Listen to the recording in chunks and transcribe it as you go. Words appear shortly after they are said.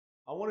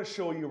want to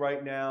show you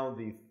right now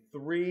the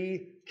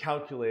 3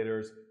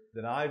 calculators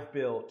that I've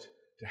built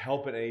to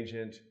help an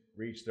agent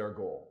reach their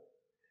goal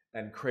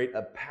and create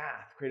a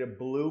path, create a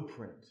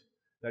blueprint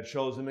that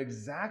shows them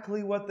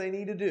exactly what they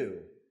need to do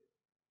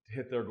to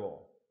hit their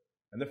goal.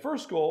 And the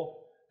first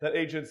goal that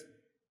agents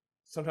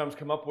sometimes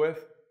come up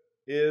with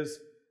is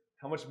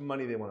how much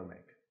money they want to make.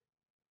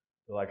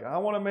 They're like, I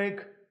want to make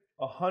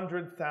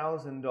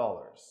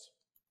 $100,000.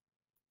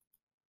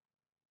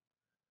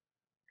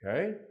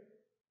 Okay,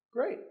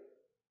 great.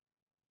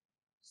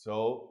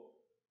 So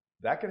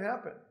that can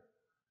happen.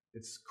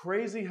 It's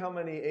crazy how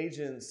many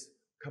agents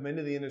come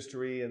into the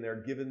industry and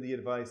they're given the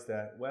advice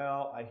that,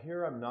 well, I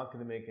hear I'm not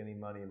going to make any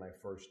money in my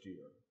first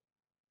year.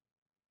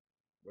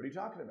 What are you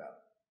talking about?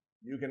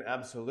 You can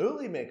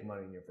absolutely make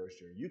money in your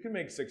first year. You can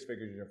make 6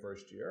 figures in your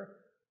first year.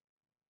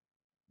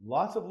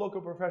 Lots of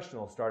local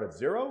professionals start at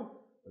 0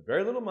 with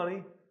very little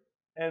money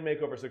and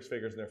make over 6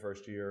 figures in their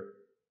first year.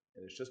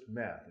 And it's just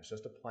math. It's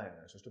just a plan.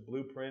 It's just a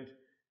blueprint.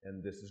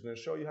 And this is going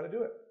to show you how to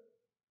do it.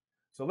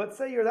 So let's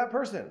say you're that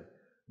person.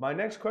 My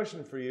next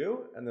question for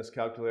you, and this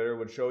calculator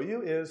would show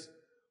you, is,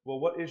 well,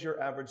 what is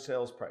your average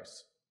sales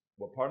price?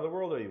 What part of the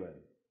world are you in?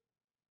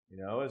 You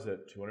know, is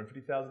it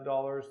 $250,000,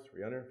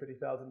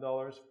 $350,000,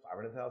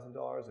 $500,000,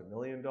 $1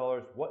 million?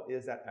 What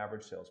is that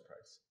average sales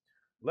price?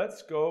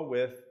 Let's go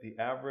with the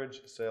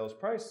average sales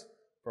price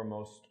for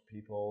most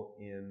people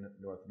in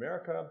North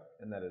America,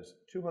 and that is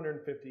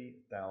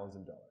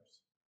 $250,000.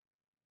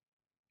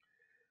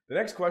 The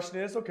next question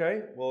is,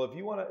 okay, well,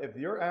 if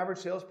your average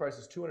sales price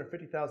is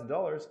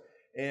 $250,000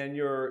 and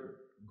your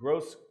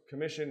gross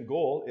commission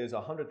goal is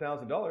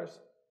 $100,000,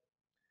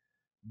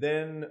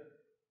 then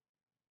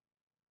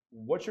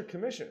what's your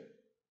commission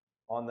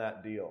on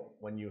that deal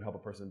when you help a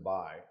person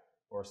buy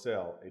or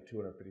sell a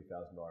 $250,000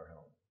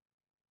 home?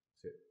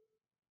 Is it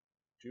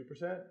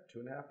 2%,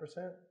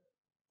 2.5%,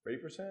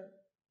 3%?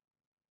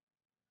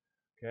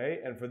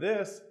 Okay, and for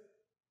this,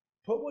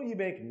 put what you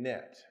make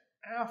net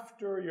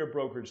after your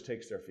brokerage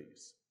takes their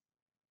fees,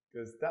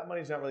 because that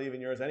money's not really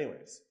even yours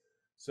anyways.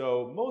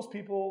 So most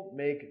people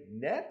make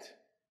net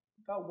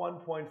about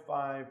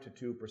 1.5 to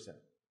 2%.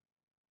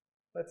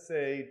 Let's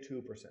say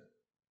 2%.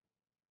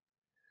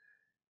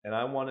 And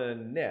I want to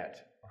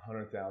net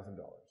 $100,000.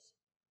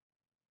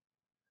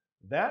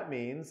 That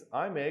means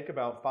I make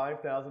about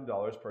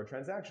 $5,000 per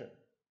transaction,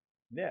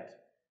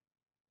 net.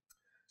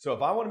 So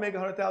if I want to make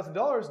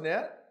 $100,000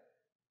 net,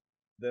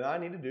 then I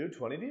need to do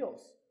 20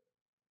 deals.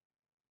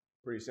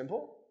 Pretty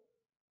simple.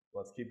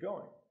 Let's keep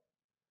going.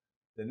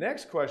 The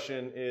next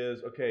question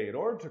is, okay, in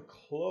order to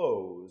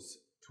close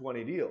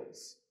 20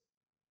 deals,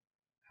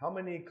 how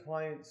many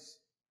clients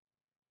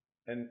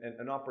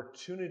and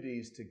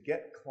opportunities to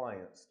get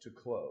clients to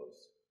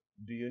close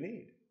do you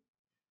need?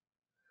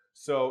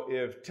 So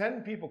if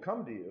 10 people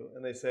come to you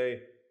and they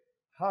say,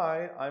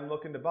 hi, I'm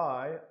looking to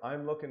buy,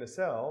 I'm looking to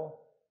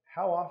sell,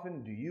 how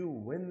often do you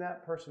win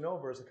that person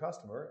over as a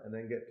customer and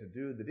then get to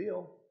do the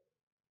deal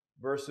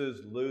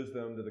versus lose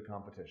them to the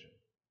competition?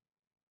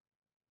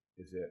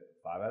 Is it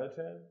 5 out of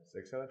 10,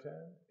 6 out of 10,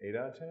 8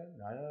 out of 10,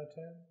 9 out of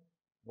 10?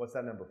 What's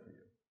that number for you?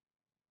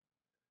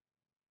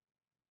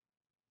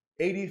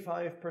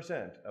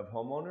 85% of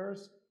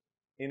homeowners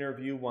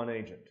interview one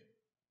agent.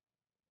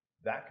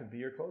 That could be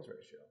your close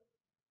ratio.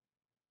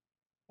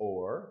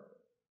 Or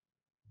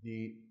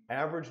the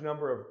average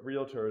number of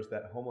realtors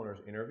that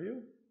homeowners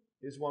interview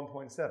is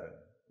 1.7,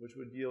 which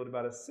would yield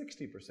about a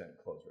 60%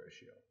 close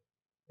ratio.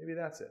 Maybe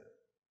that's it.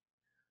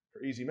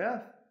 For easy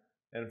math,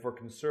 and for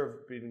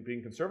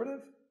being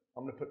conservative,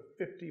 I'm going to put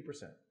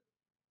 50%.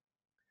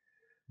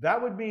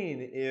 That would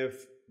mean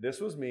if this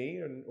was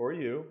me or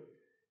you,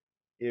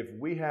 if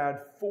we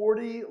had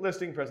 40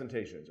 listing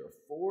presentations or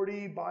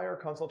 40 buyer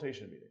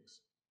consultation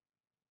meetings,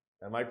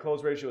 and my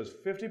close ratio is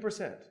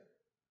 50%,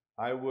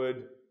 I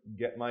would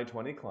get my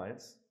 20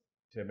 clients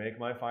to make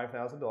my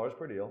 $5,000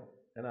 per deal,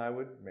 and I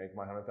would make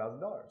my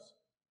 $100,000.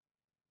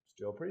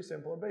 Still pretty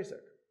simple and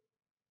basic.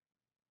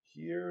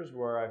 Here's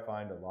where I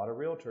find a lot of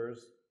realtors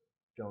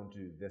don't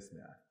do this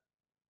math,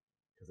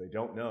 because they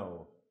don't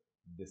know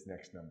this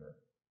next number.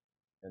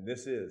 And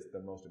this is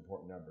the most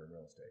important number in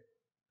real estate: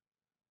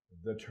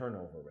 the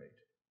turnover rate.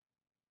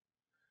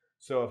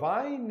 So if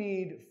I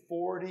need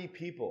 40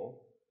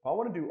 people, if I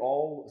want to do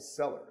all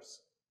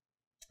sellers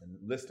and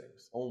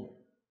listings only,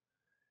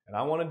 and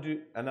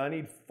I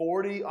need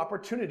 40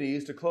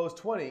 opportunities to close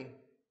 20,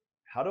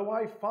 how do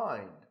I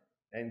find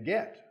and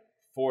get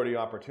 40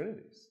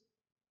 opportunities?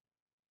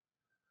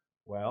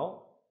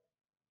 Well,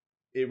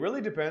 it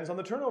really depends on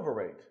the turnover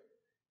rate.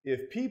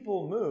 If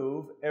people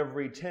move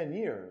every 10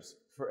 years,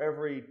 for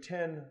every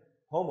 10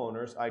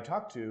 homeowners I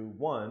talk to,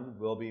 1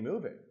 will be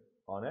moving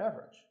on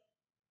average.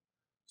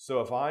 So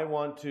if I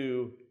want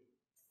to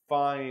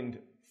find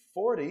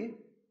 40,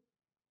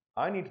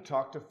 I need to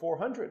talk to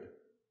 400. Are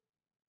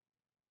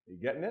you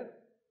getting it?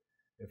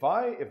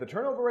 If the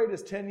turnover rate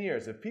is 10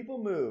 years, if people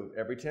move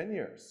every 10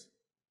 years,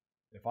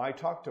 if I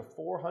talk to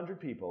 400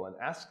 people and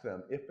ask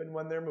them if and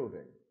when they're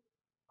moving,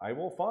 I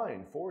will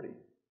find 40,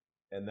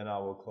 and then I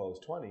will close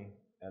 20,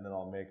 and then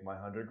I'll make my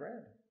 100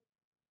 grand.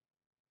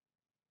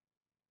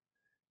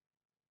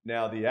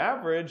 Now, the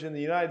average in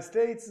the United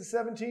States is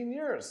 17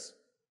 years.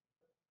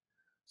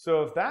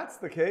 So if that's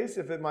the case,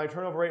 if my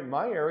turnover rate in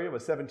my area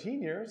was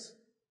 17 years,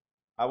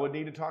 I would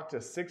need to talk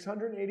to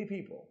 680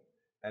 people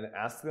and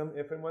ask them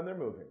if and when they're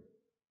moving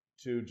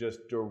to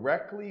just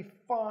directly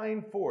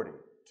find 40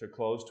 to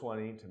close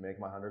 20 to make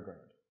my 100 grand.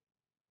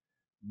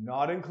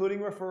 Not including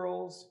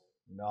referrals,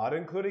 not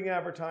including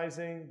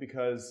advertising,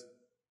 because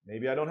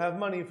maybe I don't have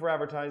money for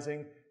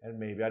advertising and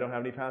maybe I don't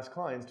have any past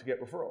clients to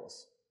get referrals.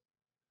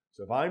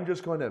 So if I'm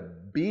just going to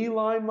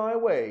beeline my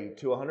way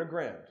to 100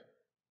 grand,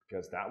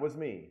 because that was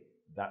me,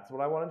 that's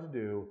what I wanted to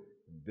do,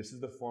 this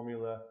is the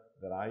formula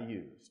that I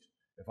used.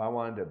 If I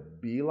wanted to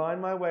beeline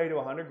my way to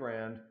 100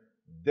 grand,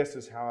 this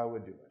is how I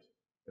would do it.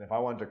 And if I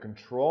wanted to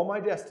control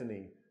my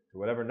destiny to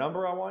whatever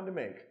number I wanted to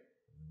make,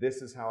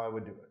 this is how I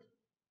would do it.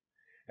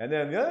 And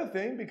then the other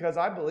thing, because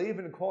I believe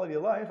in quality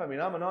of life, I mean,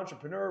 I'm an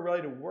entrepreneur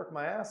ready to work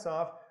my ass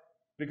off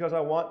because I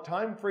want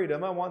time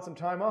freedom, I want some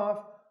time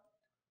off.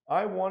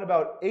 I want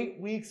about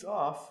 8 weeks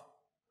off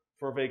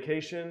for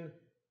vacation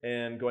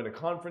and going to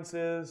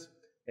conferences,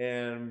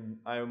 and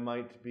I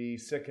might be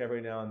sick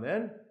every now and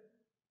then.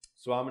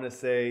 So I'm going to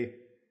say,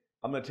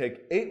 I'm going to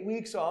take 8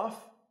 weeks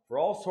off for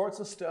all sorts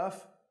of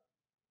stuff,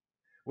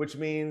 which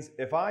means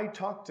if I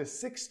talk to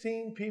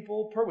 16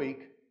 people per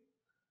week,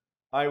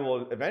 I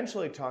will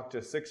eventually talk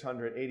to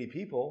 680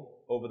 people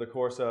over the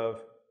course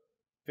of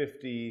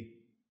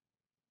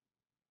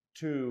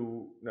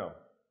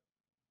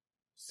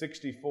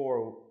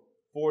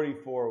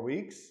 44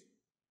 weeks,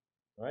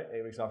 right?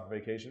 8 weeks off for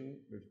vacation,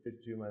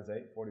 52 minus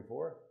 8,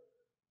 44.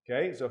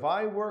 Okay, so if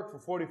I work for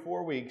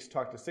 44 weeks,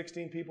 talk to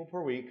 16 people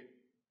per week,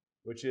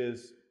 which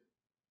is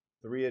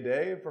 3 a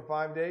day for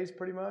 5 days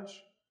pretty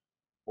much,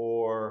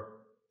 or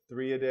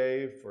 3 a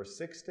day for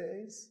 6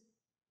 days,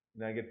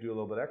 and I get to do a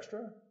little bit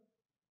extra.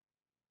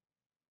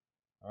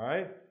 All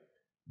right,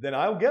 then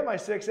I'll get my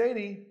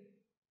 680,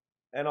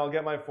 and I'll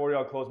get my 40,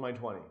 I'll close my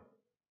 20.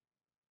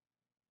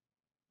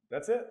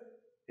 That's it.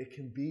 It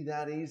can be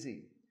that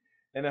easy.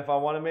 And if I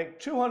want to make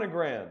 200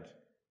 grand,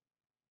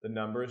 the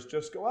numbers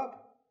just go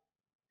up.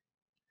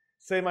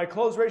 Say my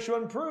close ratio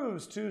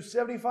improves to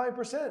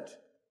 75%,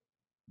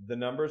 the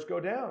numbers go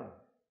down.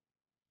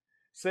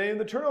 Say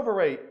the turnover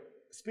rate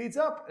speeds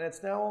up and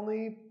it's now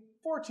only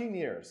 14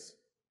 years,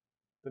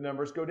 the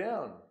numbers go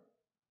down.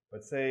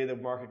 But say the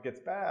market gets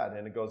bad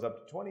and it goes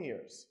up to 20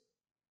 years,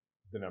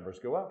 the numbers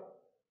go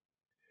up.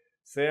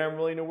 Say I'm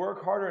willing to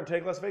work harder and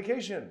take less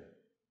vacation,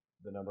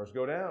 the numbers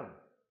go down.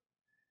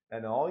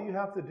 And all you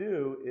have to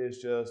do is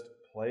just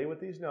play with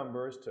these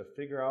numbers to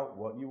figure out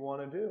what you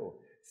want to do.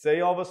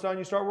 Say all of a sudden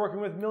you start working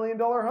with $1 million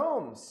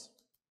homes.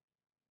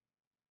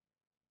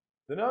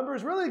 The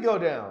numbers really go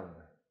down.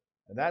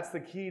 And that's the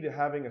key to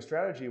having a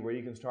strategy where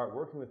you can start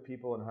working with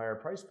people in higher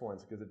price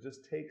points, because it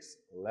just takes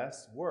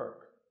less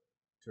work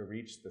to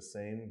reach the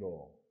same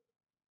goal.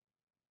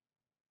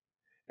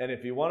 And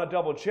if you want to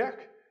double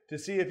check to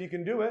see if you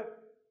can do it,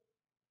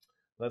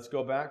 let's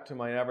go back to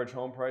my average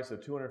home price of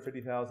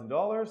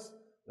 $250,000.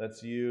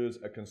 Let's use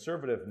a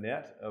conservative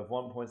net of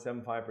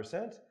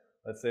 1.75%.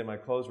 Let's say my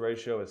close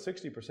ratio is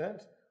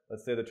 60%.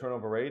 Let's say the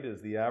turnover rate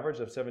is the average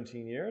of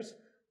 17 years.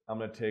 I'm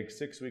going to take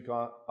 6 weeks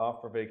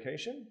off for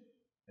vacation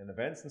and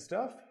events and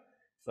stuff.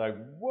 It's like,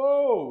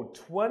 whoa,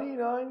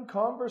 29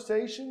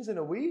 conversations in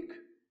a week?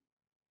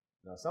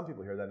 Now, some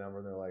people hear that number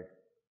and they're like,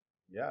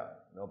 yeah,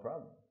 no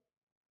problem.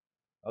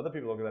 Other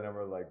people look at that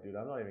number and like, dude,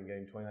 I'm not even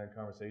getting 29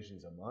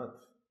 conversations a month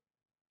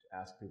to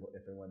ask people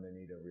if and when they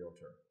need a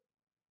realtor.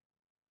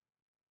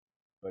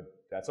 But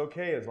that's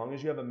okay, as long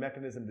as you have a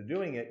mechanism to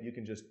doing it, you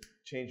can just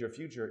change your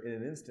future in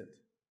an instant.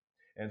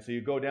 And so you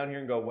go down here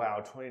and go,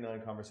 wow, 29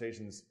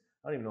 conversations,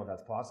 I don't even know if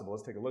that's possible.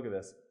 Let's take a look at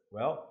this.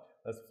 Well,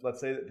 let's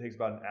say that it takes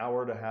about an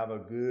hour to have a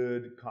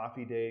good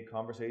coffee date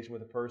conversation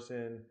with a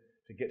person,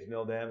 to get to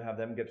know them, have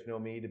them get to know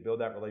me, to build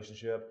that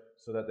relationship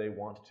so that they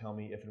want to tell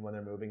me if and when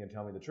they're moving and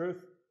tell me the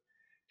truth.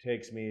 It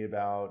takes me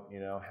about,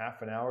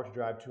 half an hour to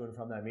drive to and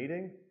from that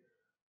meeting.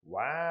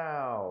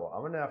 Wow, I'm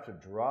going to have to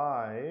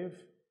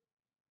drive.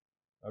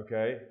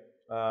 Okay,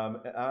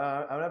 I'm going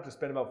to have to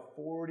spend about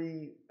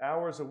 40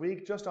 hours a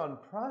week just on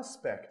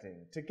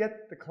prospecting to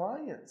get the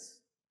clients.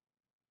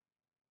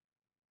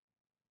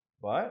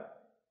 But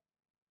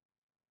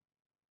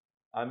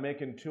I'm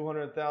making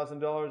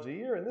 $200,000 a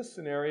year in this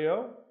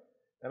scenario,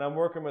 and I'm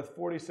working with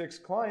 46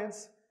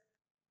 clients,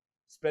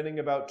 spending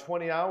about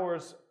 20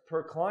 hours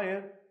per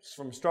client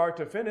from start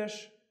to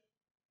finish.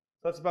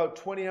 That's about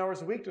 20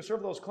 hours a week to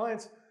serve those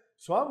clients.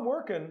 So I'm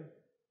working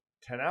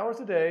 10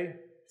 hours a day,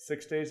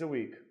 6 days a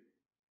week.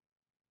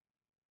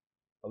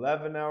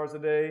 11 hours a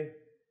day,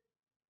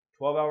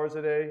 12 hours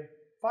a day,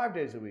 5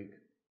 days a week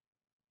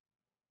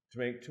to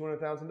make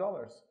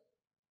 $200,000.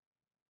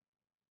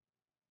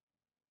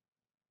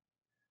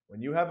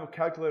 When you have a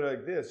calculator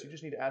like this, you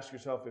just need to ask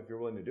yourself if you're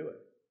willing to do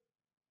it.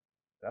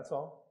 That's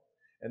all.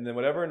 And then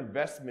whatever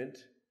investment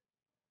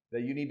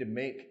that you need to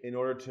make in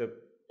order to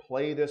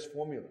play this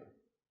formula,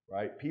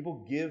 right?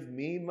 People give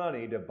me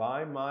money to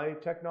buy my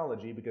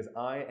technology because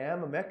I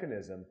am a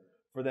mechanism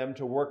for them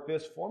to work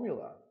this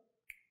formula.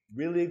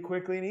 really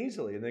quickly and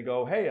easily. And they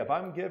go, hey, if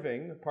I'm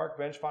giving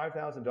Parkbench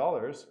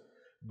 $5,000,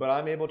 but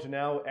I'm able to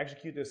now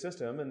execute this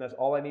system, and that's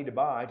all I need to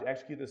buy to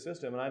execute this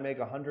system, and I make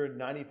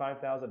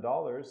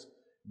 $195,000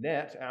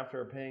 net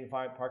after paying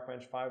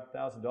Parkbench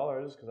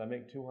 $5,000 because I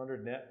make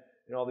 $200 net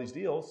in all these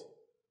deals.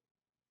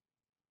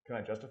 Can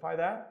I justify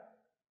that?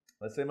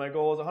 Let's say my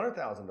goal is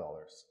 $100,000.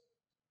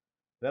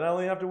 Then I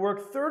only have to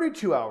work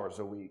 32 hours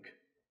a week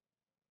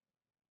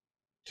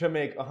to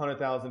make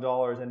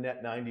 $100,000 and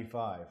net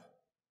 95.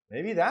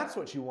 Maybe that's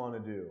what you want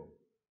to do.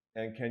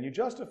 And can you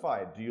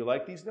justify it? Do you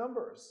like these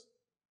numbers?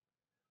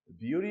 The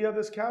beauty of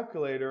this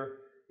calculator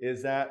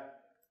is that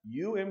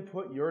you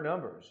input your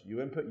numbers,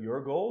 you input your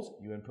goals,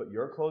 you input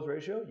your close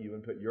ratio, you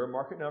input your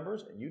market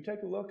numbers, and you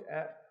take a look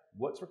at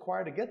what's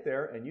required to get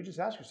there, and you just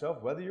ask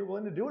yourself whether you're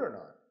willing to do it or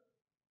not.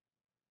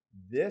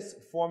 This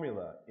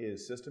formula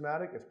is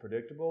systematic, it's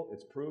predictable,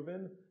 it's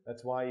proven.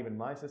 That's why even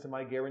my system,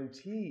 I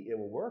guarantee it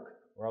will work,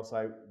 or else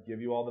I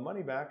give you all the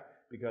money back,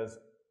 because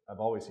I've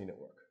always seen it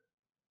work.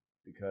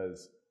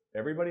 Because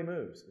everybody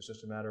moves. It's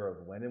just a matter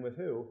of when and with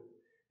who.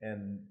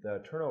 And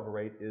the turnover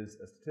rate is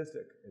a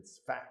statistic. It's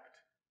fact.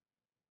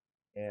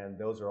 And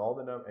those are all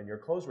the numbers, and your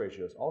close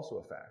ratio is also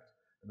a fact.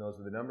 And those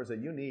are the numbers that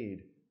you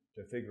need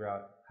to figure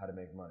out how to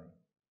make money.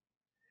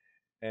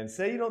 And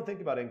say you don't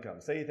think about income.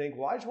 Say you think,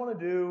 well, I just want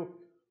to do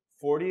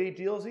 48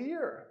 deals a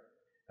year.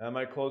 And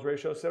my close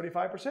ratio is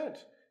 75%.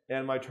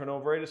 And my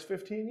turnover rate is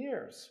 15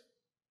 years.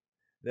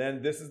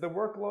 Then this is the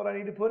workload I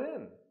need to put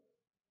in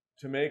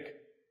to make.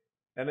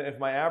 And if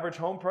my average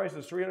home price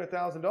is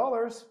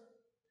 $300,000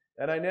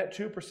 and I net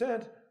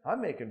 2%,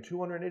 I'm making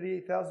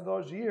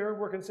 $288,000 a year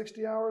working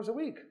 60 hours a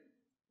week.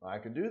 I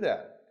can do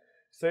that.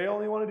 Say I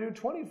only want to do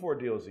 24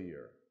 deals a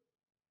year.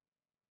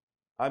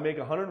 I make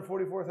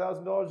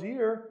 $144,000 a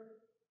year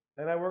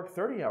and I work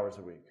 30 hours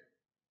a week.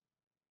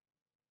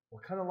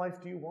 What kind of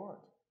life do you want?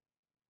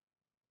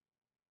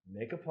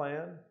 Make a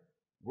plan,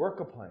 work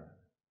a plan.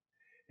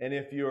 And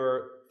if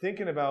you're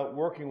thinking about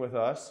working with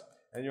us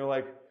and you're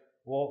like,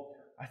 well,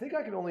 I think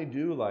I can only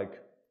do like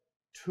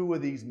 2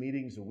 of these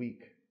meetings a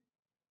week,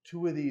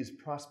 2 of these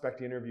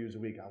prospect interviews a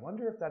week. I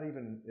wonder if that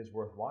even is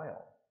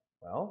worthwhile.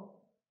 Well,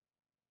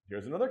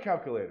 here's another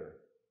calculator.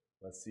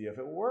 Let's see if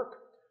it will work.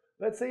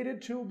 Let's say you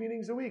did 2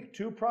 meetings a week,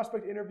 2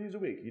 prospect interviews a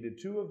week. You did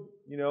 2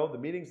 of, the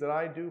meetings that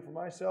I do for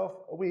myself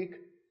a week.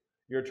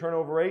 Your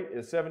turnover rate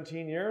is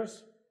 17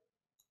 years.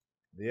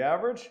 The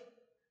average,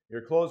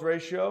 your close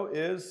ratio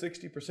is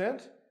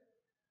 60%.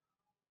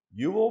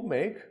 You will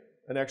make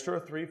an extra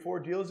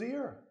 3-4 deals a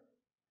year.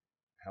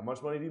 How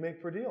much money do you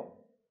make per deal?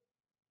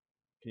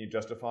 Can you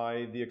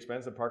justify the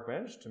expense of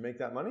Parkbench to make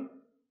that money?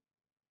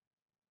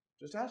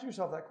 Just ask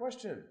yourself that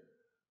question.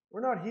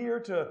 We're not here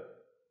to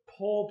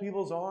pull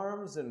people's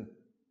arms and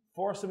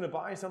force them to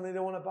buy something they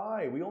don't want to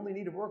buy. We only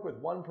need to work with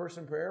 1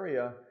 person per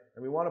area,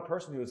 and we want a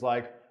person who's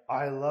like,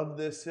 I love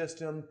this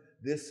system.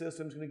 This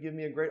system's going to give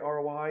me a great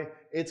ROI.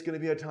 It's going to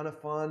be a ton of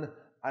fun.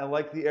 I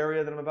like the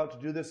area that I'm about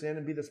to do this in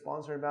and be the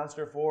sponsor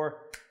ambassador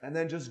for. And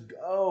then just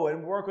go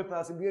and work with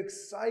us and be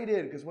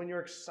excited. Because when you're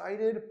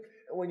excited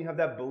and when you have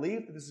that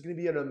belief that this is going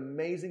to be an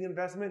amazing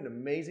investment, an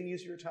amazing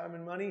use of your time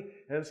and money,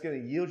 and it's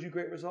going to yield you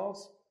great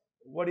results,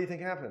 what do you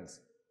think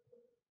happens?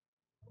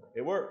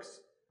 It works.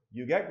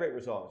 You get great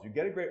results. You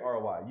get a great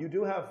ROI. You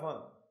do have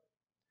fun.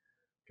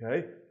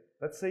 Okay?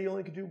 Let's say you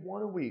only could do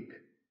 1 a week.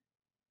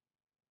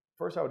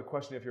 First, I would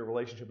question if you're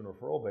relationship and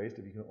referral based,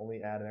 if you can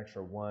only add an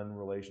extra 1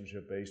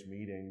 relationship-based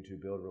meeting to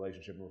build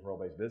relationship and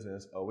referral-based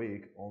business a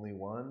week, only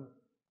 1.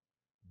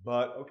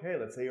 But okay,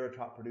 let's say you're a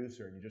top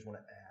producer and you just want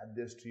to add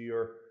this to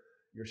your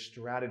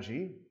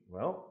strategy.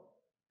 Well,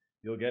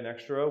 you'll get an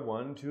extra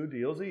 1-2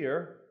 deals a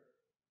year.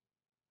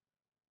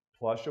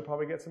 Plus, you'll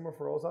probably get some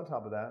referrals on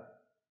top of that.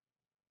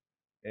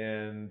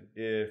 And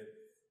if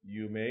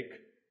you make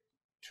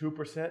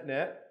 2%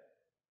 net,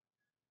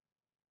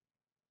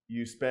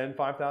 you spend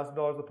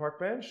 $5,000 at the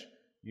Parkbench,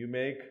 you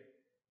make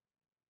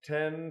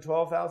 $10,000,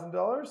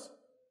 $12,000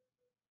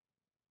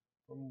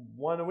 from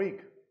 1 a week.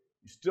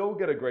 You still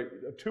get a great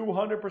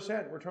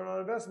 200% return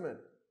on investment.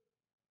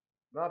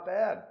 Not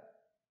bad.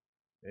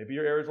 Maybe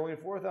your area is only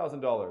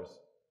 $4,000,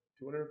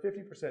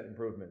 250%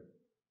 improvement,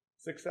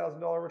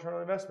 $6,000 return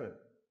on investment.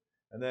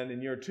 And then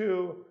in year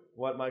 2,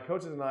 what my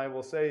coaches and I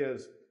will say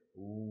is,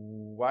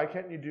 why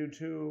can't you do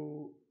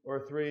 2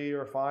 or 3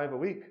 or 5 a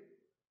week?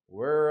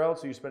 Where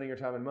else are you spending your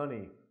time and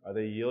money? Are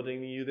they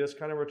yielding you this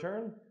kind of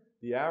return?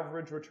 The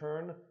average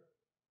return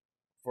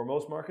for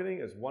most marketing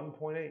is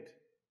 1.8.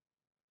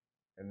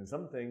 And in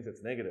some things,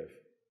 it's negative.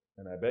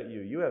 And I bet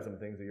you have some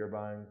things that you're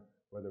buying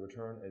where the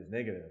return is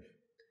negative.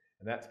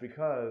 And that's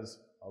because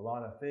a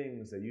lot of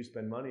things that you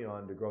spend money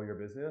on to grow your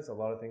business, a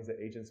lot of things that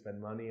agents spend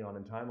money on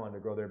and time on to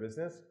grow their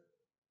business,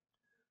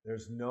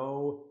 there's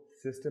no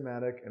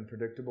systematic and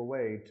predictable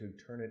way to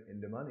turn it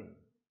into money.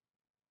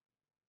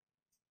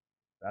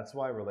 That's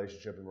why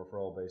relationship and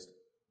referral-based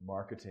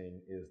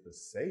marketing is the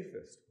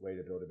safest way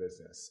to build a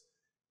business,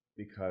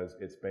 because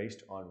it's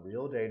based on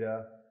real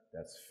data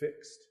that's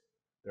fixed.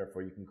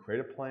 Therefore, you can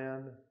create a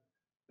plan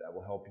that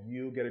will help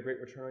you get a great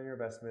return on your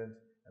investment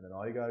and then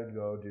all you got to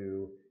go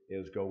do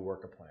is go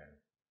work a plan.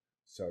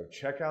 So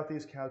check out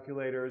these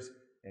calculators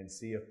and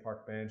see if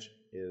Parkbench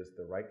is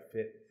the right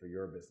fit for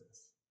your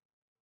business.